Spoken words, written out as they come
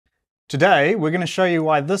Today, we're going to show you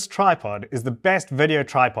why this tripod is the best video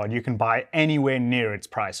tripod you can buy anywhere near its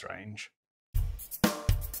price range.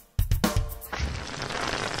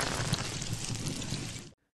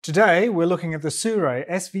 Today, we're looking at the Sirui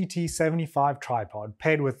SVT15 tripod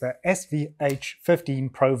paired with the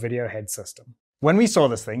SVT15 Pro video head system. When we saw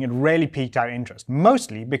this thing, it really piqued our interest,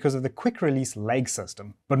 mostly because of the quick release leg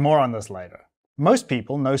system, but more on this later. Most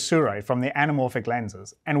people know Sirui from the anamorphic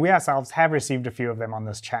lenses, and we ourselves have received a few of them on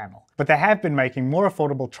this channel, but they have been making more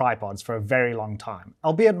affordable tripods for a very long time,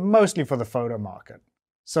 albeit mostly for the photo market.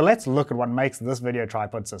 So let's look at what makes this video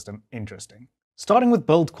tripod system interesting. Starting with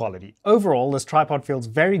build quality, overall this tripod feels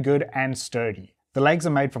very good and sturdy. The legs are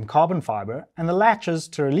made from carbon fiber, and the latches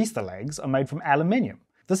to release the legs are made from aluminium.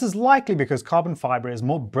 This is likely because carbon fiber is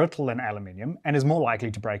more brittle than aluminium and is more likely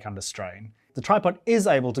to break under strain. The tripod is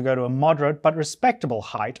able to go to a moderate but respectable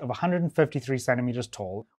height of 153 centimeters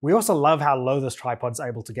tall. We also love how low this tripod is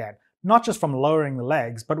able to get, not just from lowering the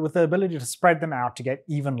legs, but with the ability to spread them out to get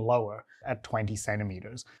even lower at 20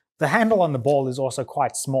 centimeters. The handle on the ball is also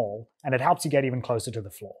quite small, and it helps you get even closer to the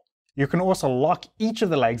floor. You can also lock each of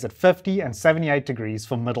the legs at 50 and 78 degrees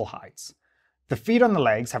for middle heights. The feet on the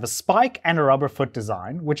legs have a spike and a rubber foot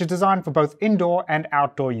design, which is designed for both indoor and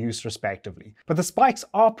outdoor use respectively. But the spikes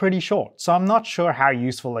are pretty short, so I'm not sure how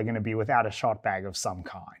useful they're going to be without a shot bag of some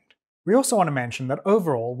kind. We also want to mention that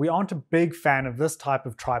overall, we aren't a big fan of this type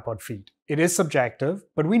of tripod feet. It is subjective,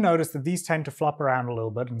 but we notice that these tend to flop around a little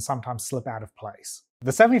bit and sometimes slip out of place. The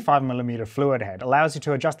 75mm fluid head allows you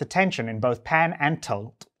to adjust the tension in both pan and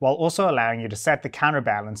tilt, while also allowing you to set the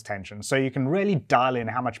counterbalance tension so you can really dial in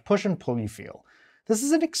how much push and pull you feel. This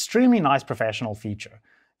is an extremely nice professional feature.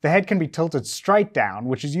 The head can be tilted straight down,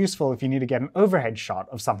 which is useful if you need to get an overhead shot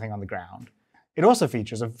of something on the ground. It also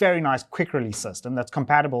features a very nice quick release system that's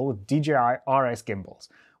compatible with DJI RS gimbals,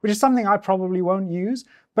 which is something I probably won't use,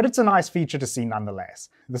 but it's a nice feature to see nonetheless.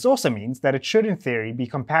 This also means that it should in theory be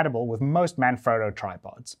compatible with most Manfrotto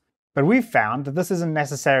tripods. But we've found that this isn't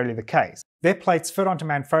necessarily the case. Their plates fit onto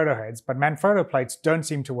Manfrotto heads, but Manfrotto plates don't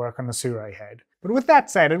seem to work on the Sirui head. But with that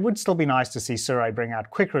said, it would still be nice to see Sirui bring out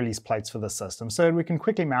quick release plates for this system so that we can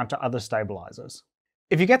quickly mount to other stabilizers.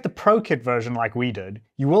 If you get the Pro Kit version like we did,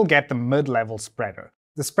 you will get the mid-level spreader.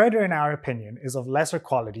 The spreader, in our opinion, is of lesser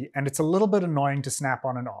quality and it's a little bit annoying to snap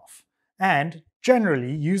on and off. And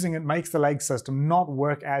generally, using it makes the leg system not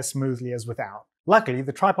work as smoothly as without. Luckily,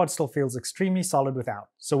 the tripod still feels extremely solid without,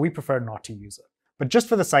 so we prefer not to use it. But just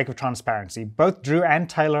for the sake of transparency, both Drew and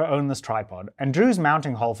Taylor own this tripod, and Drew's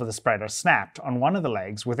mounting hole for the spreader snapped on one of the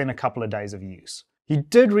legs within a couple of days of use. He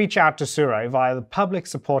did reach out to Sirui via the public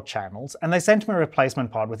support channels, and they sent him a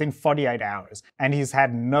replacement pod within 48 hours, and he's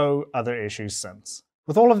had no other issues since.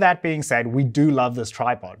 With all of that being said, we do love this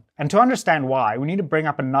tripod. And to understand why, we need to bring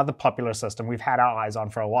up another popular system we've had our eyes on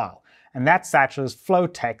for a while, and that's Satchel's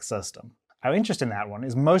Flow-Tech system. Our interest in that one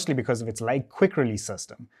is mostly because of its leg quick release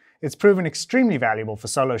system. It's proven extremely valuable for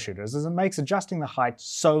solo shooters as it makes adjusting the height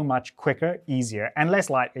so much quicker, easier, and less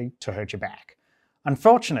likely to hurt your back.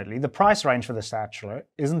 Unfortunately, the price range for the Satchel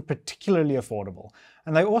isn't particularly affordable,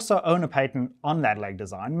 and they also own a patent on that leg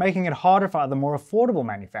design, making it harder for other more affordable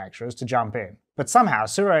manufacturers to jump in. But somehow,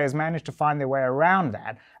 Sirui has managed to find their way around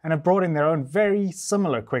that and have brought in their own very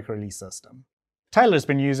similar quick release system. Taylor's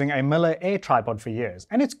been using a Miller Air tripod for years,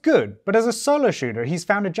 and it's good, but as a solo shooter, he's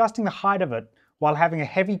found adjusting the height of it while having a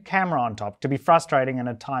heavy camera on top to be frustrating and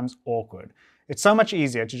at times awkward. It's so much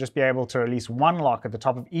easier to just be able to release one lock at the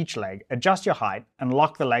top of each leg, adjust your height, and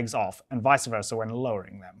lock the legs off, and vice versa when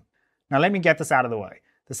lowering them. Now let me get this out of the way.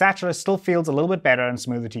 The Satchel still feels a little bit better and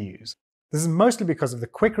smoother to use. This is mostly because of the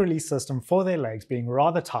quick release system for their legs being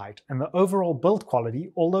rather tight, and the overall build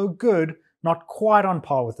quality, although good, not quite on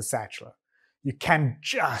par with the Satchel. You can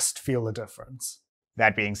just feel the difference.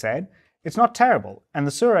 That being said, it's not terrible, and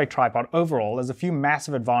the Sirui tripod overall has a few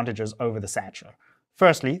massive advantages over the Satchel.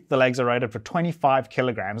 Firstly, the legs are rated for 25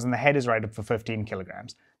 kilograms and the head is rated for 15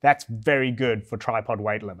 kilograms. That's very good for tripod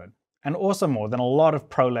weight limit, and also more than a lot of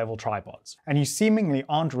pro-level tripods. And you seemingly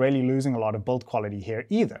aren't really losing a lot of build quality here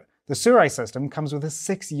either. The Sirui system comes with a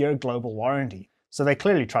 6-year global warranty, so they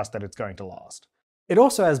clearly trust that it's going to last. It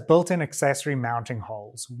also has built-in accessory mounting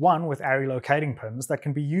holes, one with ARRI locating pins that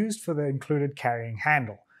can be used for the included carrying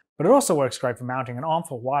handle. But it also works great for mounting an arm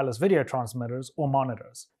for wireless video transmitters or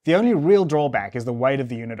monitors. The only real drawback is the weight of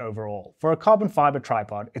the unit overall. For a carbon fiber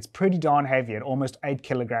tripod, it's pretty darn heavy at almost 8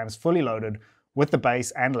 kilograms fully loaded with the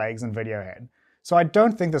base and legs and video head. So I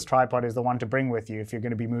don't think this tripod is the one to bring with you if you're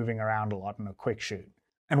going to be moving around a lot in a quick shoot.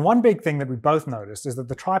 And one big thing that we both noticed is that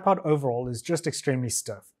the tripod overall is just extremely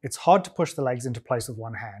stiff. It's hard to push the legs into place with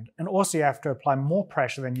one hand, and also you have to apply more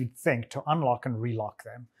pressure than you'd think to unlock and relock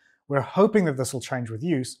them, We're hoping that this will change with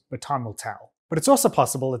use, but time will tell. But it's also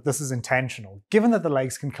possible that this is intentional, given that the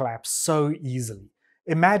legs can collapse so easily.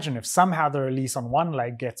 Imagine if somehow the release on one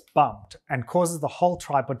leg gets bumped and causes the whole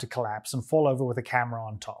tripod to collapse and fall over with a camera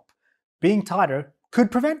on top. Being tighter could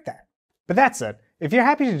prevent that. But that's it. If you're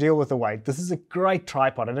happy to deal with the weight, this is a great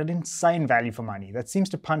tripod at an insane value for money that seems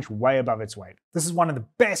to punch way above its weight. This is one of the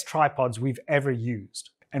best tripods we've ever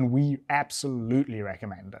used, and we absolutely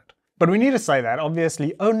recommend it. But we need to say that,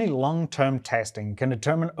 obviously, only long-term testing can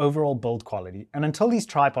determine overall build quality, and until these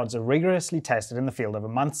tripods are rigorously tested in the field over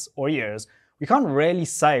months or years, we can't really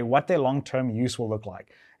say what their long-term use will look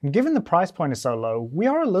like. And given the price point is so low, we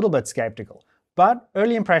are a little bit skeptical, but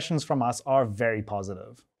early impressions from us are very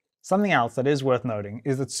positive. Something else that is worth noting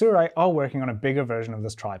is that Sirui are working on a bigger version of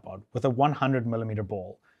this tripod with a 100mm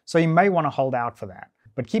ball, so you may want to hold out for that,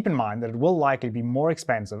 but keep in mind that it will likely be more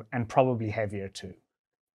expensive and probably heavier too.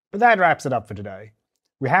 But that wraps it up for today.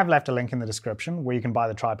 We have left a link in the description where you can buy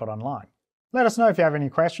the tripod online. Let us know if you have any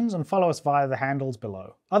questions and follow us via the handles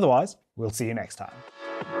below. Otherwise, we'll see you next time.